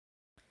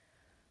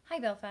Hi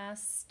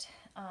Belfast,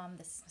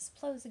 this is Ms.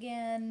 Plows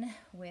again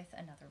with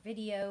another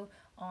video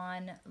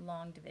on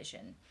long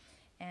division.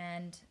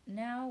 And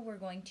now we're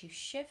going to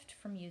shift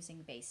from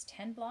using base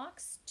 10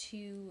 blocks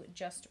to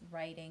just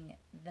writing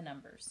the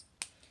numbers.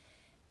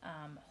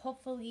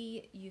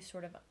 Hopefully you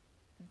sort of,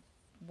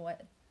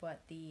 what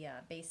the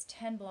base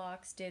 10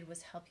 blocks did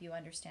was help you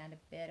understand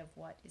a bit of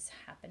what is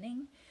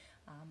happening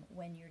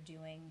when you're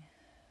doing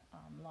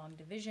long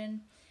division.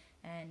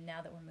 And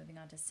now that we're moving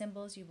on to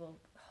symbols, you will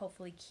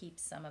hopefully keep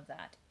some of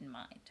that in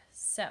mind.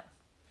 So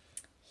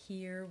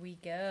here we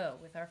go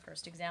with our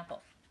first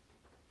example.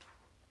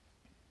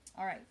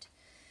 All right,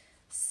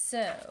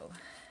 so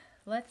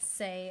let's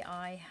say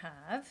I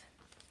have,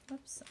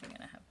 oops, I'm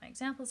gonna have my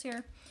examples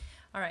here.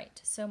 All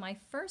right, so my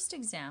first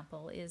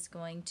example is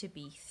going to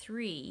be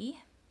 3.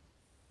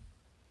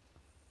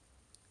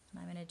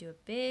 And I'm gonna do a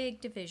big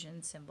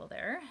division symbol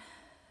there.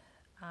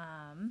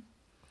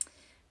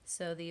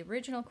 So the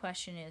original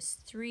question is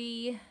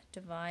 3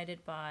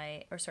 divided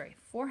by,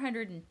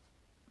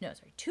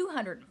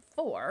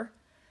 204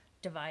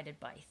 divided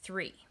by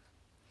 3.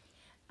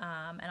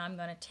 And I'm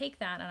going to take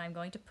that and I'm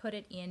going to put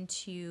it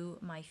into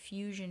my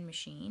Fusion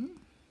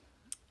machine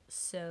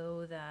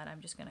so that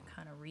I'm just going to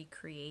kind of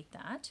recreate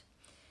that.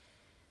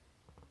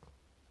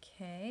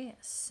 Okay,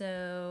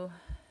 so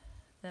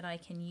that I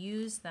can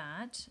use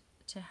that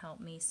to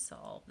help me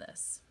solve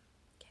this.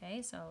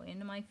 Okay, so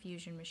into my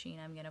Fusion machine,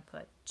 I'm going to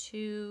put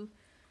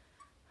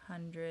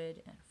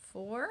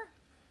 204.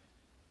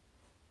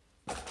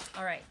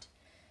 All right,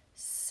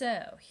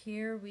 so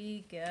here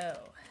we go.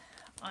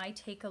 I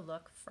take a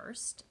look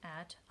first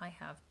at, I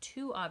have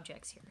 2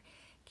 objects here.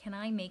 Can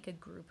I make a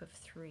group of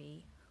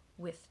 3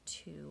 with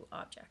 2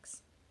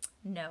 objects?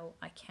 No,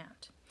 I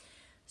can't.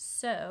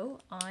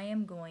 So I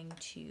am going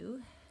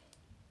to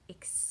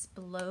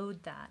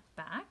explode that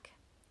back.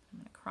 I'm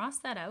going to cross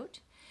that out.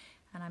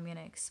 And I'm going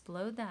to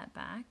explode that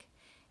back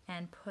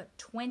and put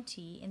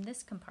 20 in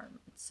this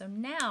compartment. So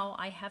now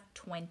I have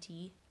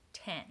 20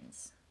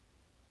 tens.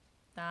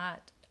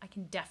 That I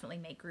can definitely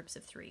make groups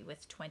of 3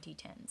 with 20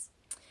 tens.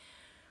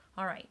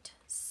 All right,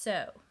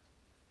 so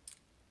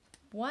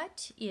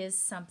what is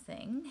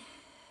something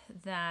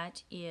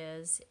that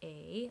is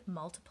a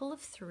multiple of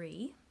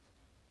 3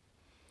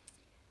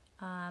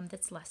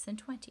 that's less than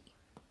 20?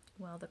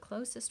 Well, the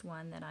closest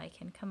one that I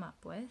can come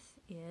up with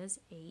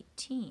is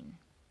 18.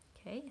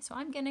 Okay, so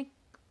I'm going to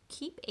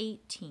keep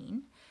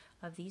 18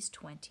 of these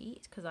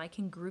 20 because I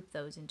can group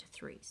those into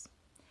 3s.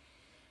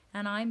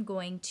 And I'm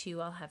going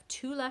to, I'll have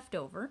 2 left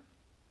over.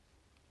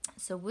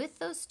 So with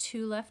those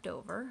 2 left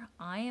over,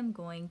 I am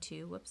going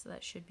to, whoops,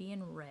 that should be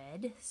in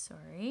red,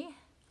 sorry.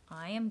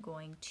 I am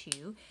going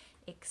to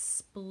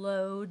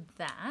explode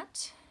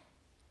that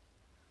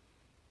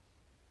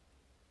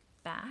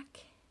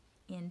back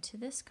into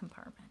this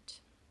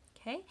compartment.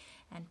 Okay,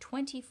 and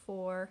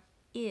 24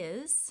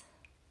 is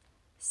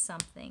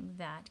something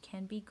that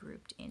can be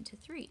grouped into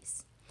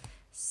 3s.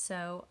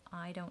 So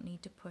I don't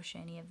need to push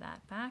any of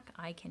that back.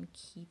 I can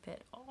keep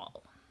it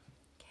all.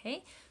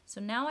 Okay, so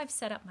now I've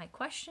set up my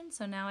question.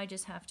 So now I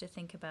just have to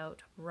think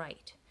about,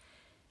 right,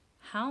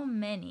 how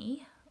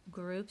many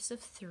groups of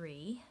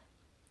 3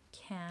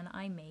 can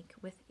I make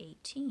with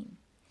 18?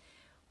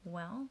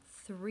 Well,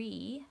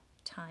 3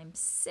 times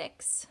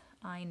 6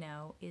 I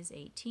know is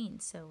 18.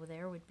 So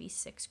there would be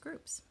 6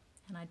 groups,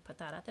 and I'd put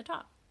that at the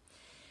top.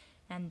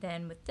 And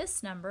then with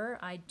this number,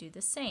 I'd do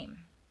the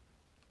same.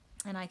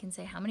 And I can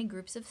say, how many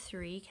groups of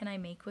 3 can I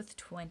make with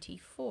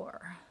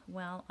 24?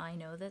 Well, I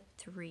know that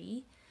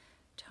 3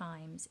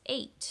 times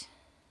 8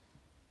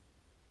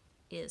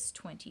 is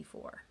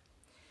 24.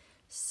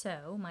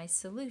 So my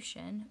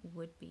solution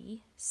would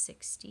be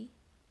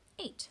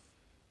 68.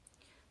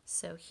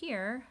 So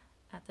here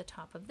at the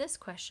top of this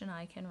question,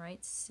 I can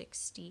write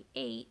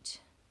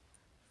 68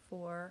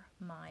 for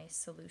my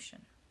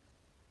solution.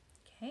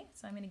 Okay,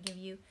 so I'm going to give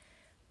you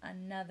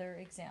another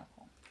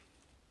example.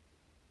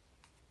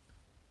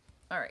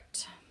 All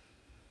right.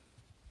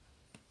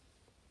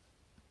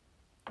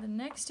 The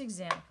next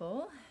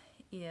example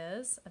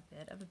is a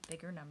bit of a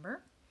bigger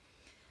number.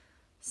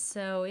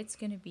 So it's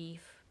going to be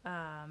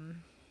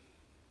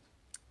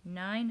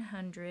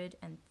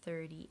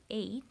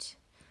 938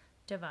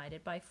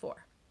 divided by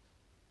 4.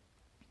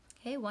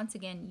 Okay, once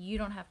again, you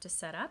don't have to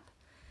set up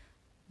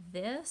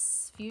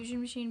this Fusion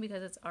machine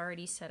because it's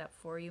already set up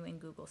for you in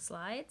Google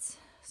Slides.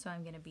 So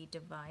I'm going to be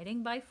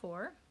dividing by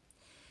 4,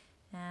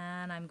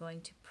 and I'm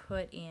going to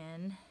put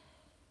in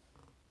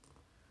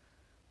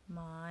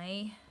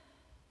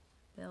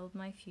build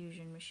my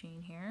Fusion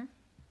machine here.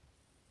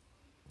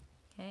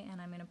 Okay,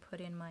 and I'm going to put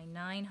in my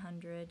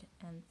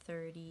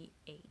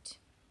 938.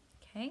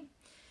 Okay,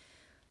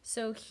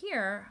 so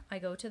here I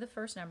go to the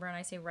first number and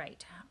I say,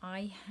 right,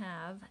 I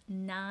have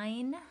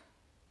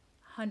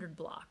 900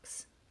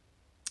 blocks,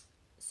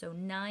 so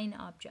 9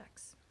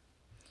 objects.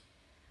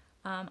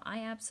 I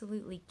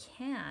absolutely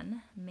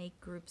can make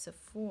groups of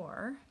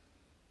 4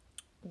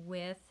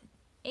 with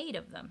 8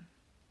 of them.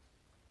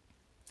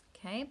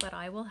 Okay, but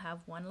I will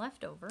have 1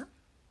 left over.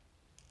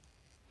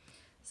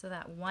 So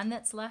that 1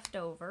 that's left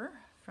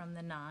over from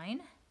the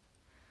 9,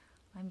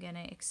 I'm going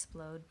to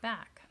explode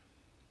back.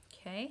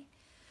 Okay,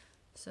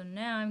 so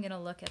now I'm going to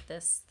look at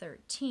this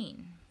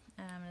 13.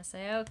 And I'm going to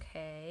say,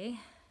 okay,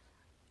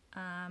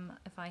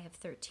 if I have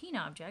 13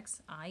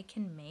 objects, I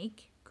can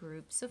make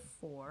groups of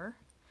 4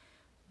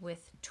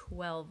 with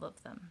 12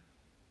 of them.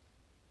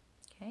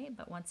 Okay,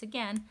 but once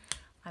again,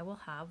 I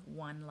will have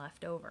 1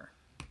 left over.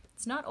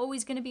 It's not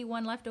always going to be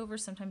 1 left over,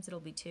 sometimes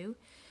it'll be 2,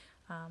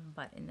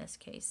 but in this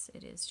case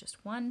it is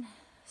just 1.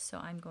 So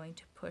I'm going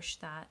to push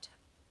that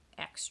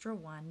extra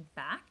 1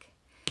 back,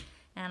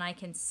 and I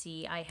can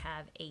see I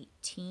have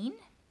 18.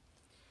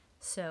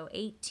 So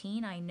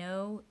 18 I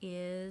know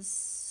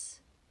is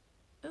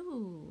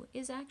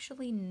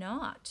actually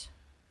not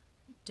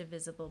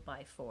divisible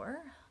by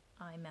 4.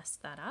 I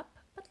messed that up,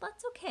 but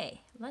that's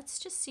okay. Let's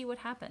just see what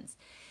happens.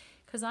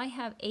 Because I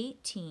have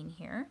 18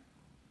 here,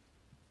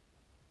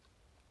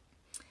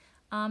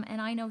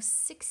 and I know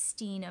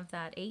 16 of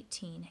that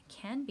 18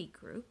 can be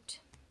grouped.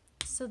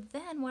 So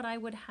then what I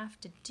would have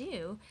to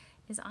do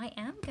is I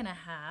am going to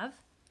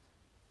have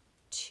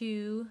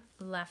 2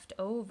 left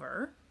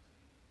over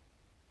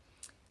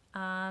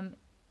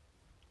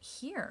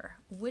here,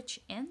 which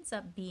ends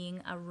up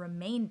being a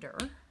remainder,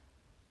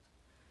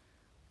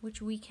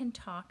 which we can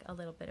talk a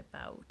little bit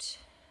about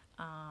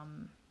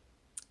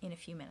in a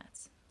few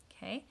minutes.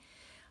 Okay.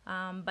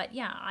 But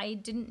yeah, I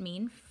didn't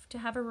mean to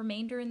have a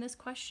remainder in this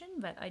question,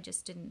 but I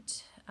just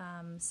didn't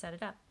set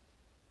it up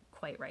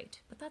quite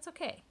right. But that's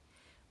okay.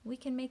 We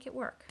can make it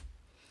work.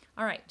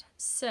 All right,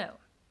 so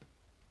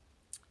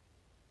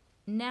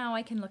now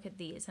I can look at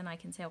these and I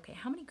can say, okay,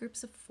 how many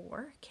groups of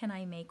 4 can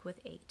I make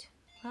with 8?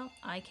 Well,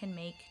 I can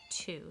make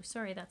 2.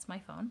 Sorry, that's my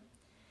phone.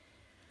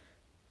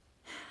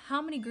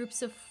 How many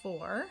groups of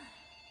 4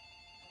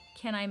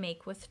 can I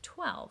make with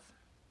 12?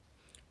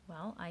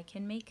 Well, I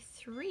can make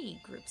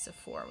 3 groups of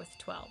 4 with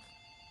 12.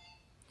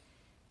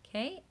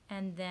 Okay,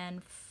 and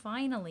then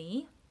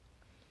finally,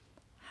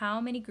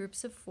 how many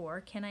groups of 4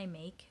 can I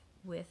make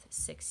with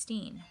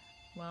 16?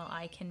 Well,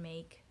 I can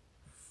make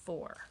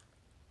 4.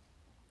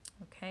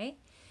 Okay,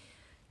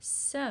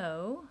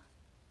 so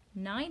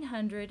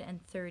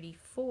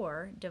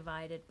 934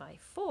 divided by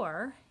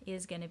 4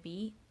 is going to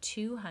be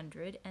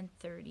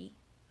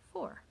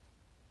 234.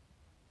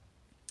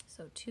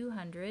 So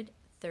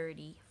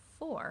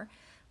 234.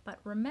 But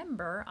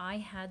remember, I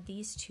had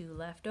these 2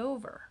 left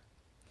over.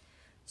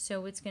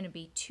 So it's going to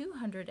be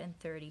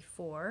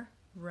 234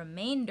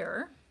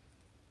 remainder.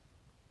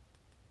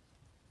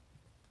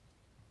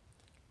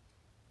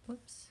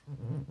 Whoops.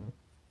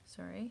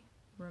 Sorry.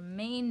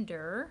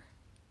 Remainder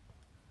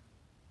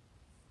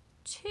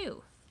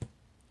 2.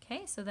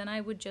 Okay, so then I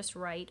would just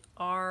write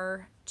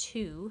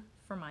R2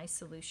 for my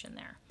solution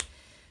there.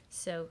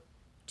 So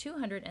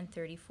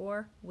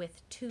 234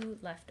 with 2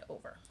 left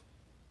over.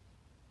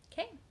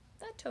 Okay.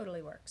 That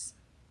totally works.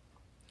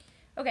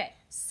 Okay,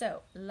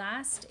 so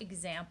last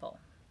example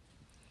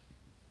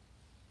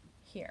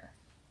here.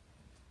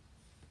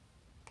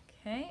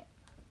 Okay,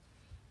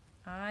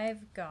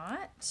 I've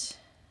got,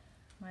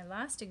 my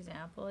last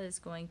example is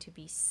going to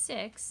be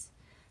 6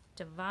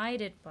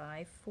 divided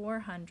by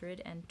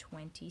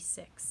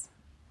 426.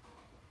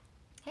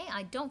 Hey,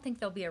 I don't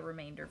think there'll be a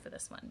remainder for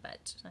this one,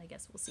 but I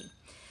guess we'll see.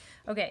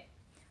 Okay,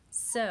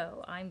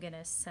 so I'm going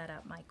to set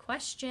up my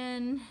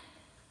question.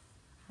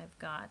 I've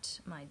got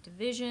my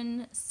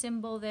division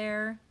symbol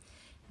there,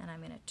 and I'm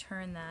going to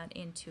turn that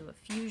into a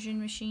fusion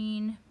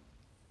machine.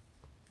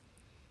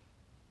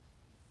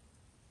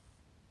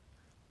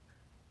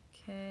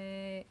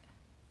 Okay,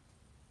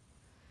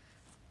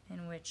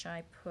 in which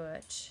I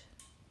put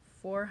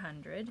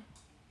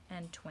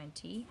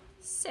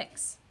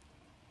 426.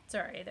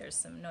 Sorry, there's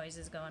some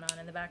noises going on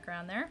in the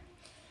background there.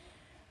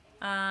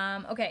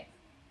 Okay,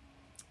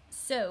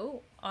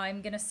 so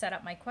I'm going to set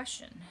up my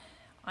question.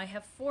 I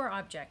have 4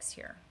 objects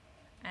here,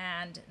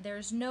 and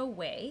there's no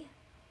way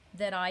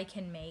that I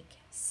can make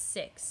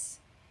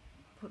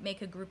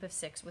a group of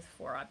 6 with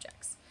 4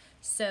 objects.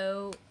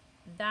 So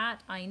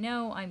that I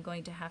know I'm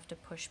going to have to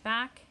push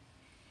back,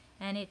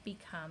 and it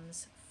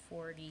becomes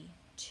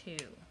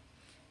 42.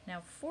 Now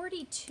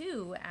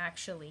 42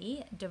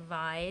 actually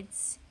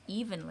divides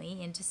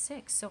evenly into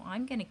 6, so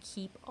I'm going to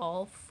keep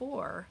all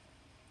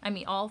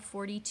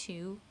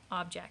 42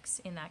 objects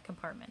in that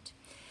compartment.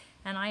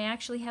 And I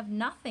actually have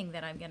nothing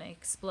that I'm going to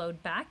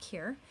explode back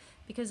here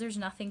because there's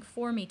nothing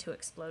for me to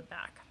explode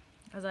back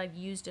because I've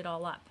used it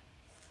all up.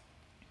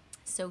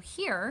 So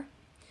here,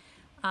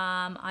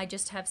 I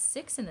just have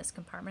 6 in this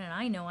compartment, and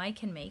I know I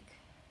can make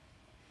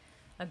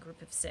a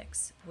group of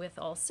 6 with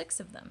all 6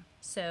 of them.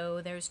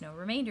 So there's no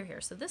remainder here.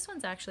 So this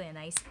one's actually a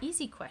nice,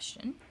 easy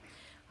question.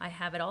 I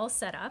have it all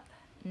set up.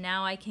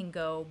 Now I can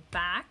go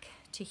back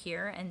to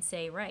here and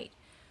say, right,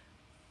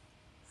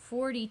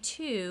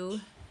 42,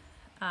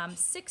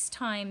 6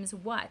 times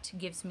what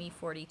gives me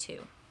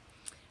 42?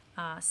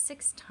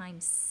 6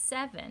 times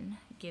 7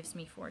 gives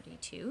me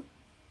 42.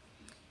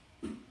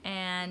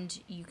 And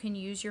you can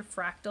use your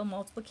fractal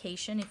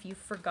multiplication if you've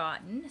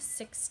forgotten.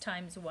 6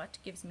 times what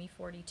gives me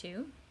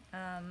 42?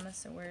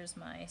 So where's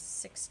my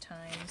 6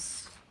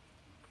 times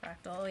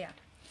fractal, oh yeah.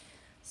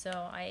 So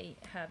I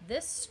have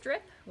this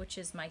strip, which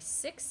is my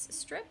 6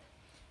 strip,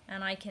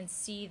 and I can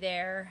see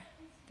there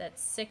that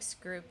 6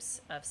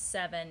 groups of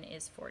 7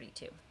 is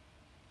 42.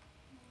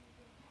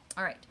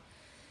 All right,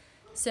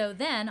 so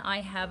then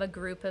I have a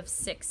group of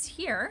 6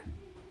 here,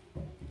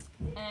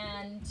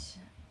 and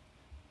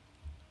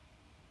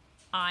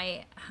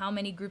how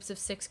many groups of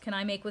 6 can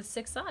I make with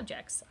 6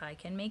 objects? I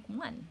can make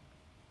 1,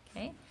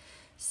 okay?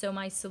 So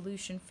my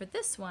solution for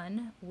this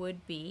one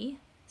would be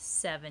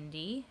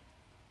 71.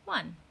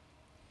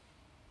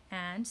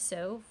 And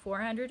so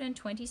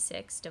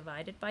 426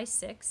 divided by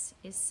 6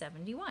 is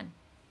 71.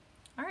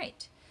 All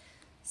right,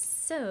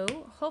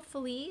 so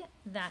hopefully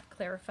that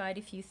clarified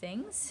a few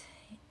things.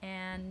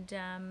 And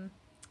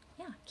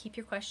yeah, keep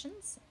your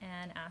questions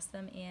and ask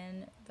them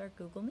in their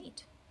Google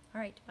Meet.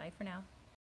 All right, bye for now.